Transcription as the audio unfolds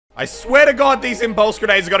I swear to God, these impulse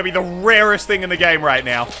grenades are going to be the rarest thing in the game right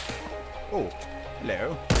now. Oh,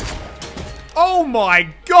 hello. Oh my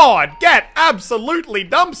God, get absolutely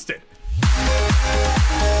dumpstered.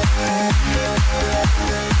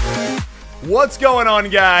 What's going on,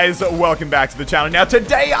 guys? Welcome back to the channel. Now,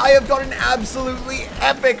 today I have got an absolutely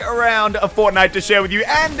epic round of Fortnite to share with you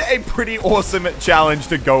and a pretty awesome challenge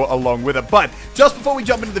to go along with it. But just before we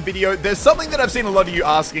jump into the video, there's something that I've seen a lot of you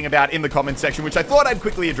asking about in the comments section, which I thought I'd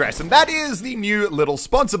quickly address, and that is the new little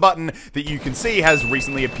sponsor button that you can see has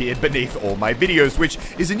recently appeared beneath all my videos, which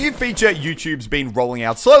is a new feature YouTube's been rolling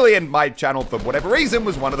out slowly, and my channel, for whatever reason,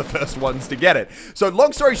 was one of the first ones to get it. So,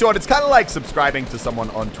 long story short, it's kind of like subscribing to someone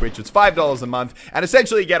on Twitch. It's $5 a month, and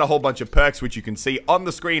essentially you get a whole bunch of perks, which you can see on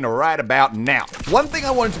the screen right about now. One thing I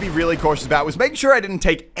wanted to be really cautious about was making sure I didn't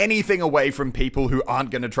take anything away from people who aren't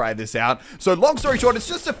going to try this out. So long story short, it's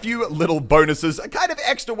just a few little bonuses, a kind of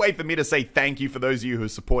extra way for me to say thank you for those of you who are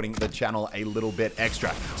supporting the channel a little bit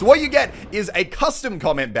extra. So what you get is a custom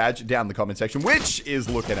comment badge down in the comment section, which is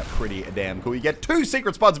looking pretty damn cool. You get 2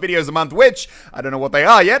 secret spots videos a month, which I don't know what they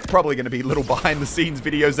are yet. Probably going to be little behind the scenes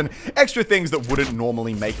videos and extra things that wouldn't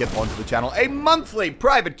normally make it onto the channel. A monthly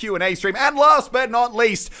private Q&A stream, and last but not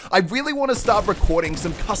least, I really want to start recording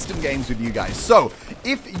some custom games with you guys. So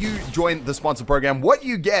if you join the sponsor program, what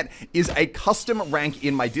you get is a custom rank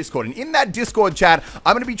in my Discord, and in that Discord chat,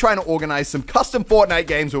 I'm going to be trying to organize some custom Fortnite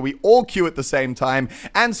games where we all queue at the same time,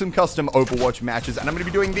 and some custom Overwatch matches, and I'm going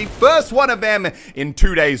to be doing the first one of them in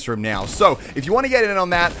 2 days from now. So if you want to get in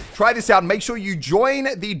on that, try this out. Make sure you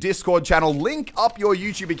join the Discord channel, link up your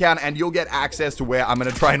YouTube account, and you'll get access to where I'm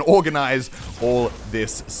going to try and organize all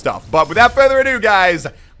this stuff. But without further ado, guys,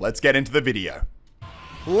 let's get into the video.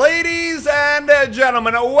 Ladies and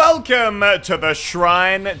gentlemen, welcome to the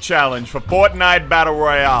Shrine Challenge for Fortnite Battle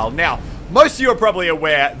Royale. Now, most of you are probably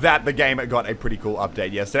aware that the game got a pretty cool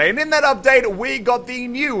update yesterday, and in that update, we got the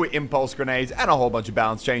new impulse grenades and a whole bunch of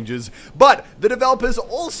balance changes, but the developers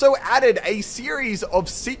also added a series of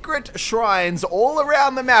secret shrines all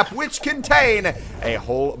around the map, which contain a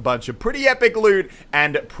whole bunch of pretty epic loot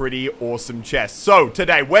and pretty awesome chests. So,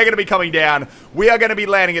 today, we're going to be coming down, we are going to be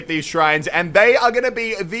landing at these shrines, and they are going to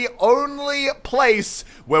be the only place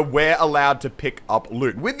where we're allowed to pick up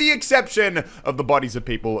loot, with the exception of the bodies of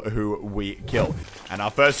people who we kill. And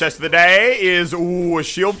our first chest of the day is, a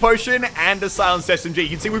shield potion and a silenced SMG. You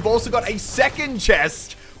can see we've also got a second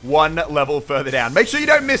chest 1 level further down. Make sure you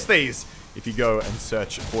don't miss these if you go and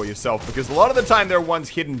search for yourself, because a lot of the time there are ones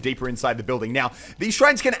hidden deeper inside the building. Now, these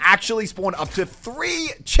shrines can actually spawn up to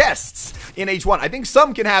 3 chests in each one. I think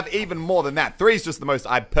some can have even more than that. 3 is just the most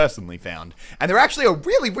I've personally found. And they're actually a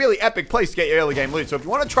really, really epic place to get your early game loot. So if you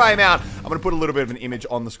want to try them out, I'm going to put a little bit of an image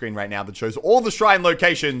on the screen right now that shows all the shrine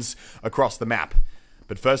locations across the map.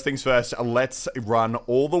 But first things first, let's run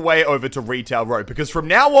all the way over to Retail Road, because from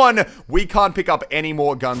now on, we can't pick up any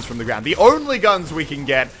more guns from the ground. The only guns we can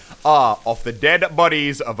get are off the dead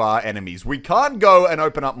bodies of our enemies. We can't go and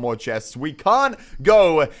open up more chests. We can't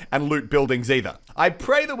go and loot buildings either. I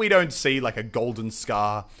pray that we don't see like a golden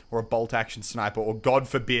scar or a bolt action sniper, or God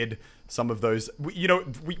forbid, some of those. You know,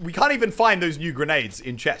 we can't even find those new grenades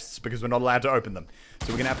in chests because we're not allowed to open them.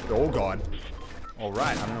 So we're gonna have to, oh God. All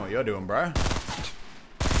right, I don't know what you're doing, bro.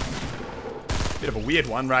 Bit of a weird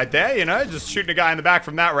one right there, you know, just shooting a guy in the back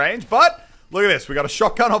from that range. But look at this, we got a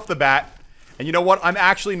shotgun off the bat. And you know what? I'm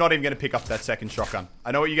actually not even going to pick up that second shotgun.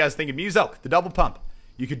 I know what you guys think of Muselk, the double pump.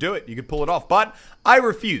 You could do it, you could pull it off, but I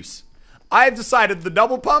refuse. I have decided the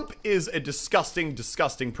double pump is a disgusting,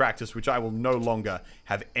 disgusting practice, which I will no longer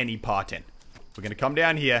have any part in. We're going to come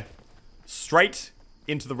down here, straight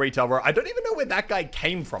into the retail row. I don't even know where that guy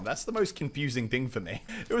came from. That's the most confusing thing for me.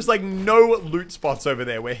 There was like no loot spots over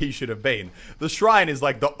there where he should have been. The shrine is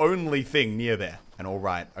like the only thing near there. And all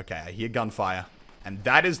right, okay, I hear gunfire. And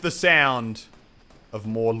that is the sound of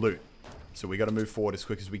more loot. So we got to move forward as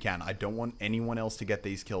quick as we can. I don't want anyone else to get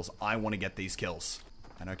these kills. I want to get these kills.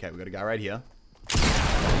 And okay, we got a guy right here.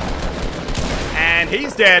 And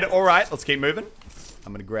he's dead. All right, let's keep moving.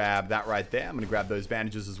 I'm going to grab that right there. I'm going to grab those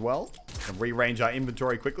bandages as well. And rearrange our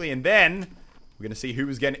inventory quickly. And then we're going to see who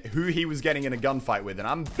he was getting in a gunfight with. And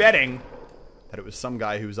I'm betting that it was some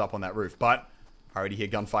guy who was up on that roof. But I already hear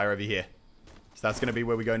gunfire over here. So that's going to be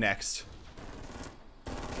where we go next.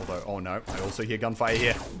 Although, oh no, I also hear gunfire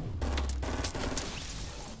here.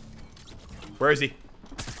 Where is he?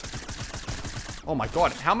 Oh my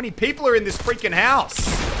God, how many people are in this freaking house?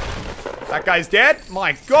 That guy's dead?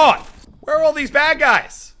 My God. Where are all these bad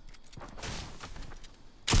guys?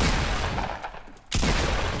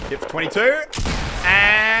 Hit for 22.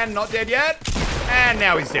 And not dead yet. And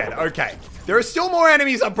now he's dead. Okay. There are still more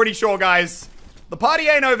enemies, I'm pretty sure, guys. The party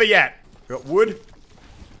ain't over yet. We got wood.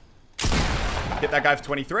 Hit that guy for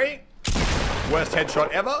 23. Worst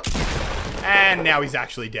headshot ever. And now he's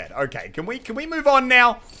actually dead. Okay, can we move on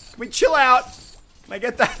now? Can we chill out? Can I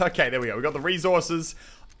get that? Okay, there we go. We got the resources.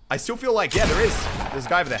 I still feel like, yeah, there's a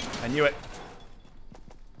guy over there. I knew it.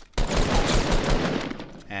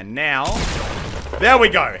 And now, there we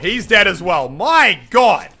go. He's dead as well. My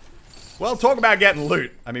God. Well, talk about getting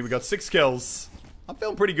loot. I mean, we got 6 kills. I'm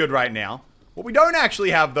feeling pretty good right now. What we don't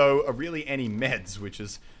actually have, though, are really any meds, which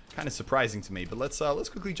is kind of surprising to me. But let's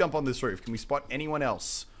quickly jump on this roof. Can we spot anyone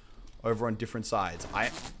else over on different sides? Oh,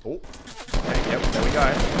 okay, yep, there we go.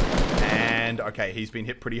 And, okay, he's been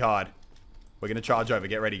hit pretty hard. We're going to charge over.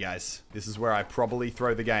 Get ready, guys. This is where I probably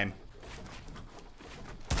throw the game.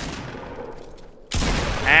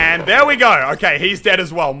 And there we go. Okay, he's dead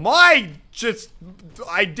as well.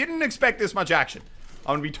 I didn't expect this much action.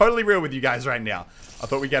 I'm going to be totally real with you guys right now. I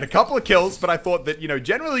thought we'd get a couple of kills, but I thought that, you know,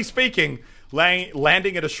 generally speaking,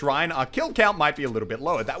 landing at a shrine, our kill count might be a little bit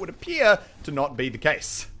lower. That would appear to not be the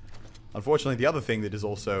case. Unfortunately, the other thing that is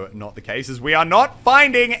also not the case is we are not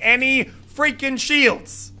finding any freaking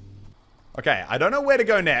shields. Okay, I don't know where to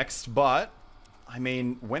go next, but I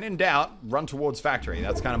mean, when in doubt, run towards factory.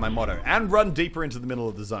 That's kind of my motto. And run deeper into the middle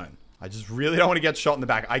of the zone. I just really don't want to get shot in the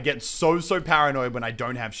back. I get so paranoid when I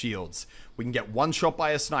don't have shields. We can get one shot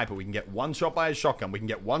by a sniper. We can get one shot by a shotgun. We can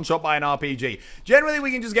get one shot by an RPG. Generally, we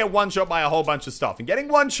can just get one shot by a whole bunch of stuff. And getting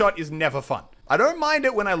one shot is never fun. I don't mind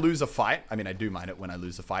it when I lose a fight. I mean, I do mind it when I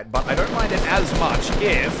lose a fight. But I don't mind it as much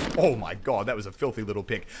if... Oh my God, that was a filthy little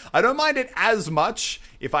pick. I don't mind it as much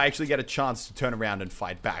if I actually get a chance to turn around and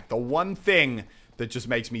fight back. The one thing that just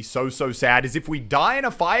makes me so sad is if we die in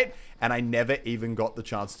a fight and I never even got the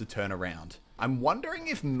chance to turn around. I'm wondering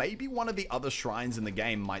if maybe one of the other shrines in the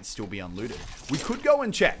game might still be unlooted. We could go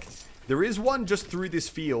and check. There is one just through this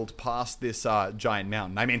field past this giant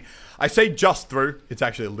mountain. I mean, I say just through. It's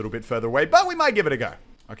actually a little bit further away, but we might give it a go.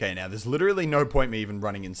 Okay, now there's literally no point me even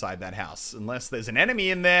running inside that house. Unless there's an enemy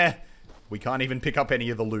in there, we can't even pick up any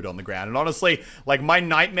of the loot on the ground. And honestly, like, my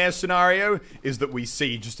nightmare scenario is that we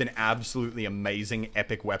see just an absolutely amazing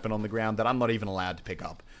epic weapon on the ground that I'm not even allowed to pick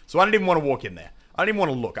up. So I don't even want to walk in there. I don't even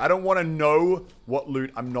want to look. I don't want to know what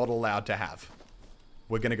loot I'm not allowed to have.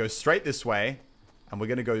 We're going to go straight this way. And we're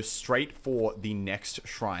going to go straight for the next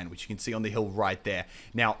shrine, which you can see on the hill right there.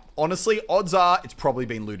 Now, honestly, odds are it's probably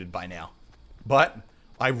been looted by now. But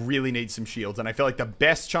I really need some shields. And I feel like the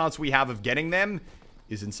best chance we have of getting them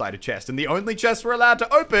is inside a chest. And the only chest we're allowed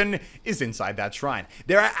to open is inside that shrine.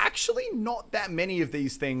 There are actually not that many of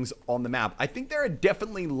these things on the map. I think there are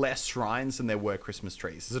definitely less shrines than there were Christmas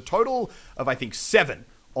trees. There's a total of, I think, 7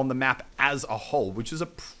 on the map as a whole, which is a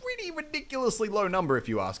pretty ridiculously low number if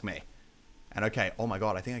you ask me. And okay, oh my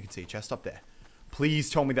God, I think I can see a chest up there. Please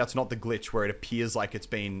tell me that's not the glitch where it appears like it's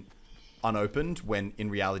been unopened when in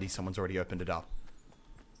reality someone's already opened it up.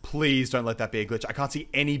 Please don't let that be a glitch. I can't see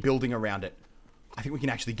any building around it. I think we can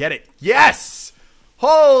actually get it. Yes!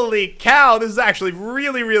 Holy cow, this is actually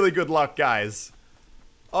really good luck, guys.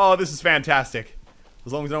 Oh, this is fantastic.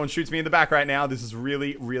 As long as no one shoots me in the back right now, this is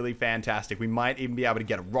really fantastic. We might even be able to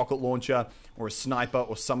get a rocket launcher or a sniper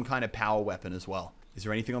or some kind of power weapon as well. Is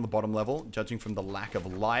there anything on the bottom level? Judging from the lack of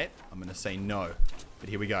light, I'm going to say no. But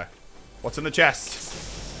here we go. What's in the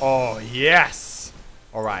chest? Oh, yes.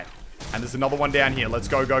 All right. And there's another one down here. Let's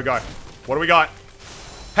go. What do we got?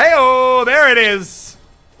 Hey-oh, there it is.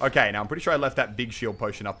 Okay, now I'm pretty sure I left that big shield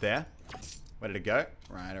potion up there. Where did it go?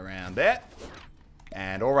 Right around there.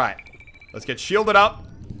 And all right. Let's get shielded up.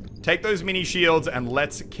 Take those mini shields and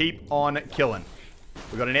let's keep on killing.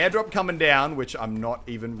 We've got an airdrop coming down, which I'm not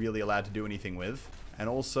even really allowed to do anything with. And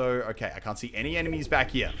also, okay, I can't see any enemies back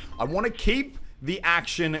here. I want to keep the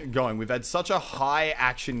action going. We've had such a high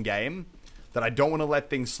action game that I don't want to let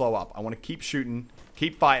things slow up. I want to keep shooting,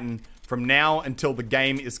 keep fighting from now until the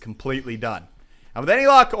game is completely done. And with any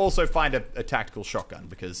luck, also find a tactical shotgun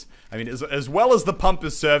because, I mean, as well as the pump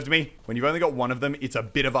has served me, when you've only got one of them, it's a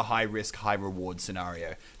bit of a high risk, high reward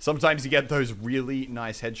scenario. Sometimes you get those really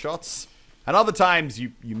nice headshots, and other times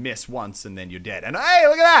you miss once and then you're dead. And hey,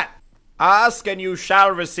 look at that! Ask and you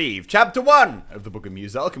shall receive. Chapter 1 of the Book of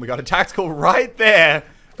Muselk, and we got a tactical right there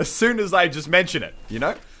as soon as I just mention it, you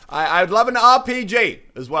know? I'd love an RPG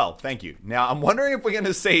as well. Thank you. Now, I'm wondering if we're going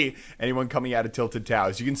to see anyone coming out of Tilted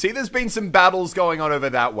Towers. You can see there's been some battles going on over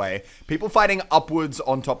that way. People fighting upwards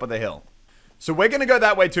on top of the hill. So we're going to go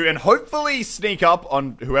that way too and hopefully sneak up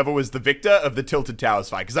on whoever was the victor of the Tilted Towers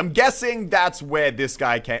fight. Because I'm guessing that's where this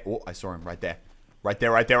guy came. Oh, I saw him right there. Right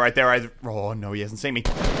there. Oh, no, he hasn't seen me.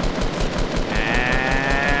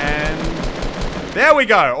 And there we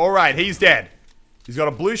go. All right, he's dead. He's got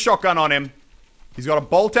a blue shotgun on him. He's got a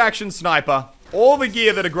bolt-action sniper. All the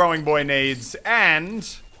gear that a growing boy needs. And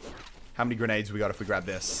how many grenades we got if we grab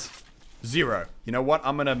this? 0. You know what?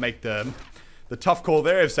 I'm going to make the tough call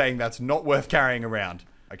there of saying that's not worth carrying around.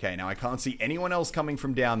 Okay, now I can't see anyone else coming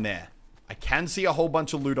from down there. I can see a whole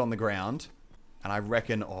bunch of loot on the ground. And I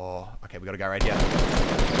reckon... Oh, okay, we got a guy right here.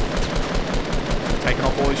 Taking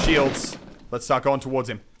off all his shields. Let's start going towards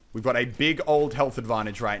him. We've got a big old health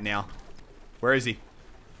advantage right now. Where is he?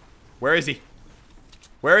 Where is he?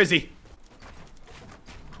 Where is he?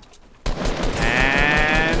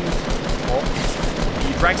 And... Oh,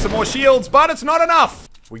 he drank some more shields, but it's not enough.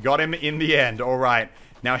 We got him in the end. All right.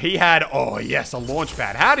 Now he had... Oh, yes, a launch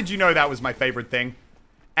pad. How did you know that was my favorite thing?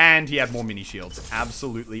 And he had more mini shields.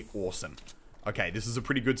 Absolutely awesome. Okay, this is a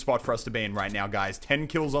pretty good spot for us to be in right now, guys. 10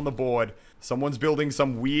 kills on the board. Someone's building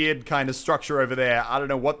some weird kind of structure over there. I don't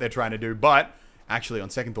know what they're trying to do, but actually,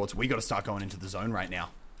 on second thoughts, we got to start going into the zone right now.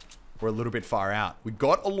 We're a little bit far out. We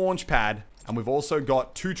got a launch pad, and we've also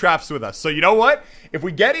got 2 traps with us. So you know what? If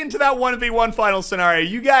we get into that 1v1 final scenario,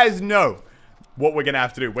 you guys know what we're going to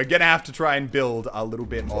have to do. We're going to have to try and build a little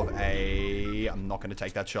bit of a... I'm not going to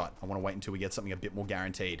take that shot. I want to wait until we get something a bit more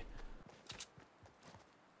guaranteed.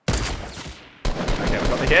 Okay, we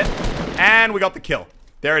got the hit. And we got the kill.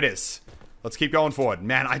 There it is. Let's keep going forward.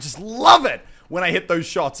 Man, I just love it when I hit those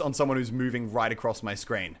shots on someone who's moving right across my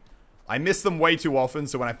screen. I miss them way too often,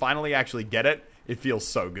 so when I finally actually get it, it feels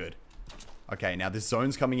so good. Okay, now this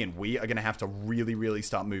zone's coming in. We are going to have to really, really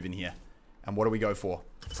start moving here. And what do we go for?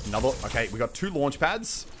 Another... Okay, we got 2 launch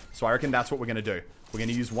pads, so I reckon that's what we're going to do. We're going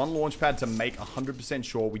to use 1 launch pad to make 100%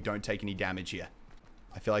 sure we don't take any damage here.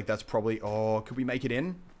 I feel like that's probably... Oh, could we make it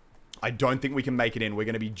in? I don't think we can make it in. We're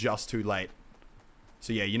going to be just too late.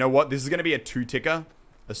 So yeah, you know what? This is going to be a 2-ticker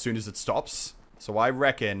as soon as it stops. So I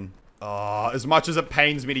reckon, as much as it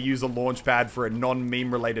pains me to use a launch pad for a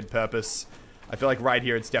non-meme related purpose, I feel like right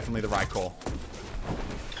here it's definitely the right call.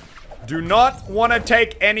 Do not want to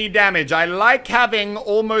take any damage. I like having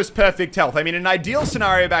almost perfect health. I mean, in an ideal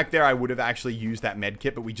scenario back there, I would have actually used that med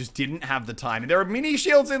kit, but we just didn't have the time. And there are mini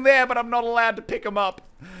shields in there, but I'm not allowed to pick them up.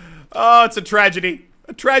 Oh, it's a tragedy.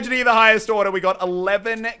 A tragedy of the highest order. We got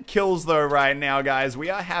 11 kills though right now, guys. We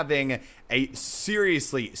are having a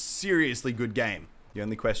seriously, seriously good game. The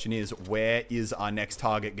only question is, where is our next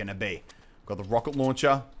target going to be? We've got the rocket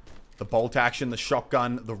launcher, the bolt action, the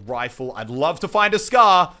shotgun, the rifle. I'd love to find a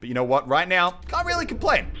scar, but you know what? Right now, can't really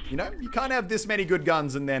complain. You know, you can't have this many good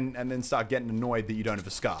guns and then start getting annoyed that you don't have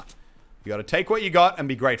a scar. You got to take what you got and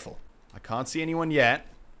be grateful. I can't see anyone yet,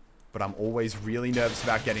 but I'm always really nervous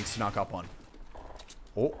about getting snuck up on.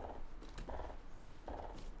 Oh.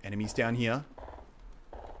 Enemies down here.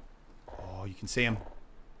 Oh, you can see him.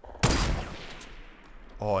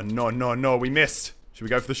 Oh, no, no, no. We missed. Should we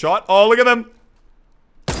go for the shot? Oh, look at them.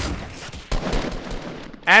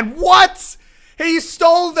 And what? He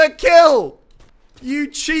stole the kill. You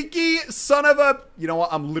cheeky son of a... You know what?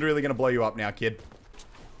 I'm literally going to blow you up now, kid.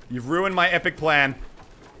 You've ruined my epic plan.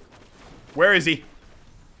 Where is he?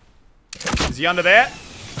 Is he under there?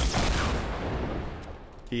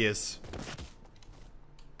 He is.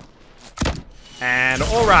 And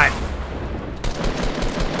alright.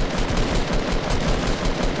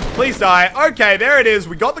 Please die. Okay, there it is.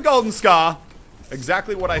 We got the golden scar.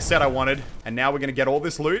 Exactly what I said I wanted. And now we're going to get all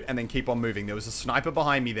this loot and then keep on moving. There was a sniper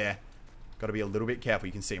behind me there. Got to be a little bit careful.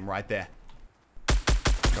 You can see him right there.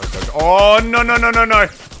 Go, go, go. Oh, no, no, no, no, no.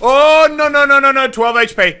 Oh, no, no, no, no, no. 12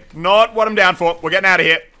 HP. Not what I'm down for. We're getting out of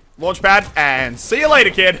here. Launch pad. And see you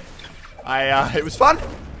later, kid. It was fun.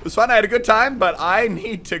 It was fun. I had a good time, but I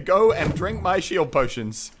need to go and drink my shield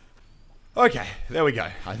potions. Okay, there we go.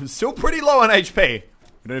 I'm still pretty low on HP.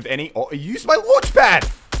 We don't have any... Oh, I used my launch pad.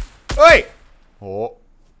 Wait. Oh,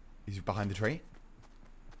 he's behind the tree.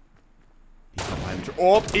 He's behind the tree.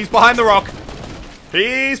 Oh, he's behind the rock.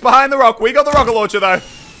 He's behind the rock. We got the rocket launcher, though.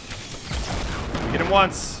 Hit him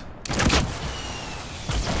once.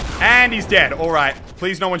 And he's dead. All right.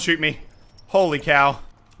 Please, no one shoot me. Holy cow.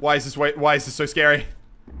 Why is this so scary?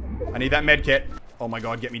 I need that med kit. Oh my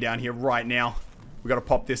god, get me down here right now. We gotta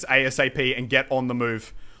pop this ASAP and get on the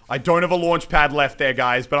move. I don't have a launch pad left there,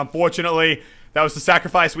 guys, but unfortunately, that was the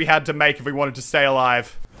sacrifice we had to make if we wanted to stay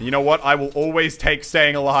alive. And you know what? I will always take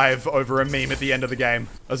staying alive over a meme at the end of the game.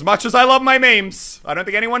 As much as I love my memes, I don't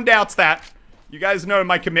think anyone doubts that. You guys know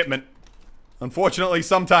my commitment. Unfortunately,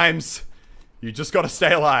 sometimes you just gotta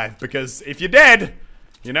stay alive, because if you're dead,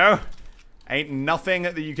 you know, Ain't nothing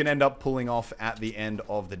that you can end up pulling off at the end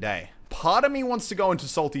of the day. Part of me wants to go into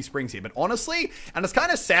Salty Springs here, but honestly, and it's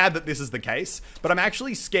kind of sad that this is the case, but I'm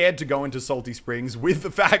actually scared to go into Salty Springs with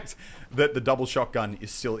the fact that the double shotgun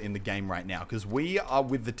is still in the game right now, because we are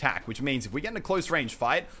with the TAC, which means if we get in a close range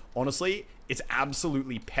fight, honestly, it's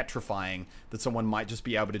absolutely petrifying that someone might just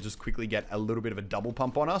be able to just quickly get a little bit of a double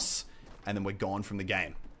pump on us, and then we're gone from the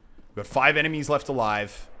game. We've got 5 enemies left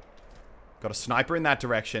alive, got a sniper in that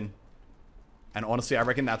direction, and honestly, I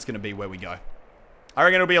reckon that's going to be where we go. I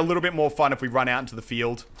reckon it'll be a little bit more fun if we run out into the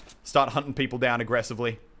field, start hunting people down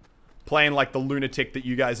aggressively, playing like the lunatic that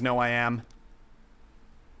you guys know I am,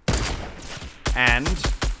 and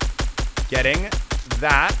getting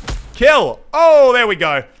that kill. Oh, there we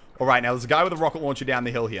go. All right, now there's a guy with a rocket launcher down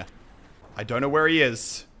the hill here. I don't know where he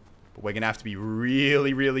is, but we're going to have to be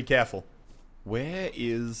really, really careful. Where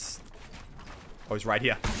is... Oh, he's right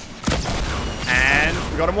here.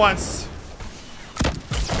 And we got him once.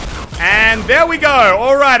 And there we go.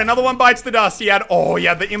 All right, another one bites the dust. He had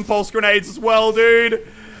the impulse grenades as well, dude.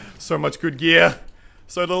 So much good gear.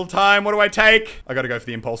 So little time. What do I take? I gotta go for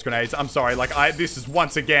the impulse grenades. I'm sorry. Like, this is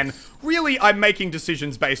once again, really, I'm making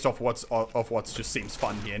decisions based off what's just seems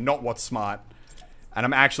fun here, not what's smart. And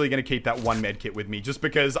I'm actually gonna keep that 1 med kit with me, just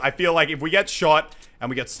because I feel like if we get shot and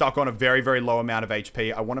we get stuck on a very, very low amount of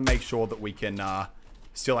HP, I want to make sure that we can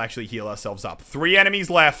still actually heal ourselves up. 3 enemies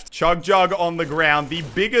left. Chug Jug on the ground. The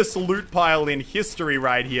biggest loot pile in history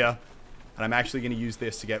right here. And I'm actually going to use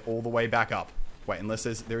this to get all the way back up. Wait, unless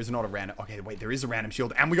there is not a random... Okay, wait, there is a random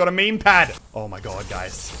shield. And we got a meme pad. Oh my god,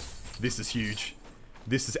 guys. This is huge.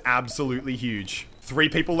 This is absolutely huge. 3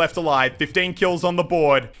 people left alive. 15 kills on the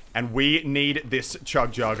board. And we need this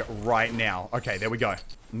Chug Jug right now. Okay, there we go.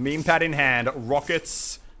 Meme pad in hand.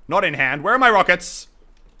 Rockets not in hand. Where are my rockets?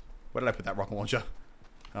 Where did I put that rocket launcher?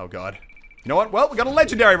 Oh, God. You know what? Well, we got a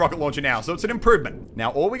legendary rocket launcher now, so it's an improvement.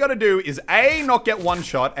 Now, all we got to do is A, not get one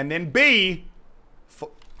shot, and then B...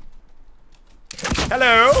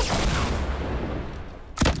 Hello?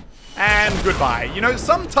 And goodbye. You know,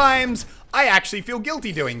 sometimes I actually feel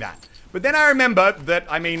guilty doing that. But then I remember that,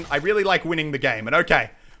 I mean, I really like winning the game. And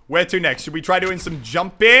okay, where to next? Should we try doing some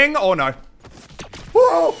jumping? Oh, no.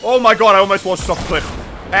 Whoa! Oh, my God, I almost launched off the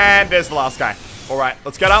cliff. And there's the last guy. All right,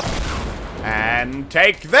 let's get up. And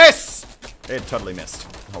take this! It totally missed.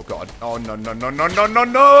 Oh, God. Oh, no, no, no, no, no, no,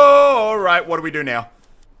 no! All right, what do we do now?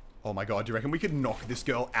 Oh, my God. Do you reckon we could knock this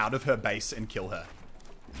girl out of her base and kill her?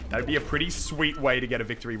 That would be a pretty sweet way to get a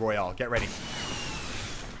victory royale. Get ready.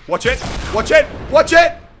 Watch it! Watch it! Watch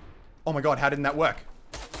it! Oh, my God. How didn't that work?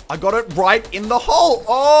 I got it right in the hole.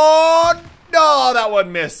 Oh, no! That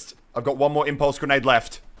one missed. I've got 1 more impulse grenade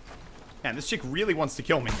left. Man, this chick really wants to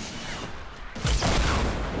kill me.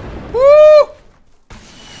 Woo!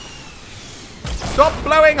 Stop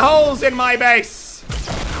blowing holes in my base!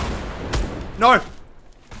 No!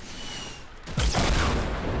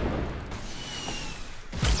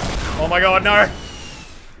 Oh my god, no!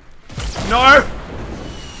 No!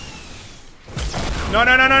 No,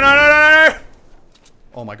 no, no, no, no, no, no, no!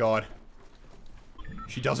 Oh my god.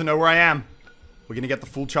 She doesn't know where I am. We're gonna get the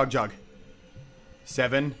full Chug Jug.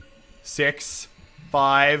 7, 6,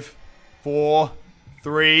 5, 4,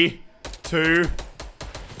 3, 2.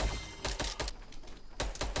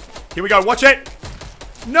 Here we go. Watch it.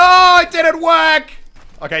 No, it didn't work.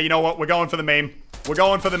 Okay, you know what? We're going for the meme. We're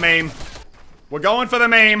going for the meme. We're going for the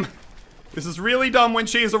meme. This is really dumb when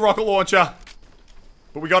she is a rocket launcher.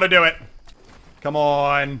 But we gotta do it. Come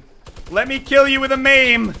on. Let me kill you with a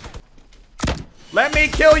meme. Let me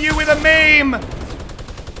kill you with a meme.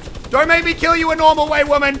 Don't make me kill you a normal way,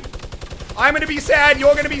 woman. I'm gonna be sad.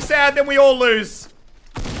 You're gonna be sad. Then we all lose.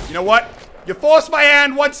 You know what? You forced my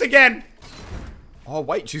hand once again. Oh,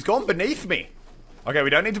 wait. She's gone beneath me. Okay, we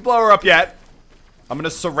don't need to blow her up yet. I'm gonna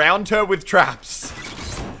surround her with traps.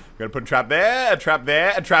 We're gonna put a trap there,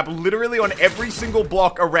 a trap literally on every single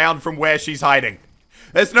block around from where she's hiding.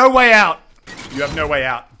 There's no way out. You have no way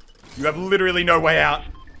out. You have literally no way out.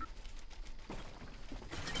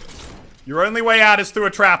 Your only way out is through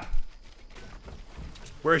a trap.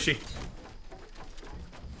 Where is she?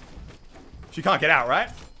 She can't get out, right?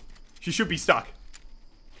 She should be stuck.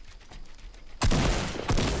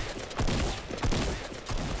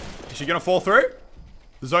 Is she gonna fall through?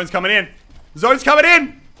 The zone's coming in. The zone's coming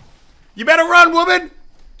in! You better run, woman!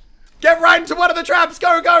 Get right into one of the traps!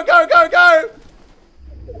 Go, go, go, go, go!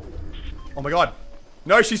 Oh my god.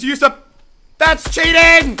 No, she's used up. That's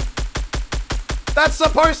cheating! That's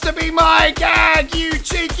supposed to be my gag, you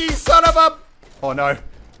cheeky son of a... Oh no.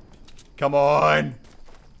 Come on.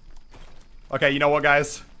 Okay, you know what,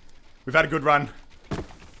 guys? We've had a good run.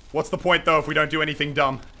 What's the point, though, if we don't do anything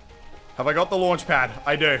dumb? Have I got the launch pad?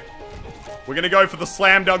 I do. We're gonna go for the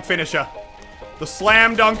slam dunk finisher. The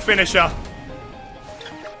slam dunk finisher.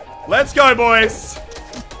 Let's go, boys.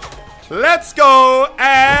 Let's go,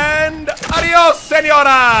 and adios,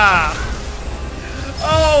 senora!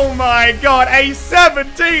 Oh my god, a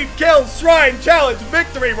 17 kill shrine challenge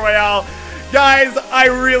victory royale. Guys, I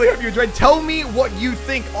really hope you enjoyed. Tell me what you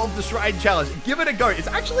think of the Shrine Challenge. Give it a go. It's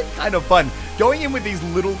actually kind of fun. Going in with these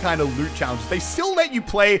little kind of loot challenges, they still let you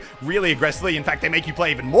play really aggressively. In fact, they make you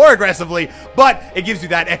play even more aggressively, but it gives you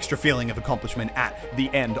that extra feeling of accomplishment at the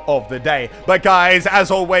end of the day. But guys,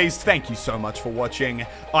 as always, thank you so much for watching.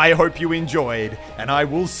 I hope you enjoyed, and I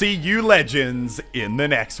will see you legends in the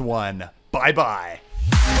next one. Bye-bye.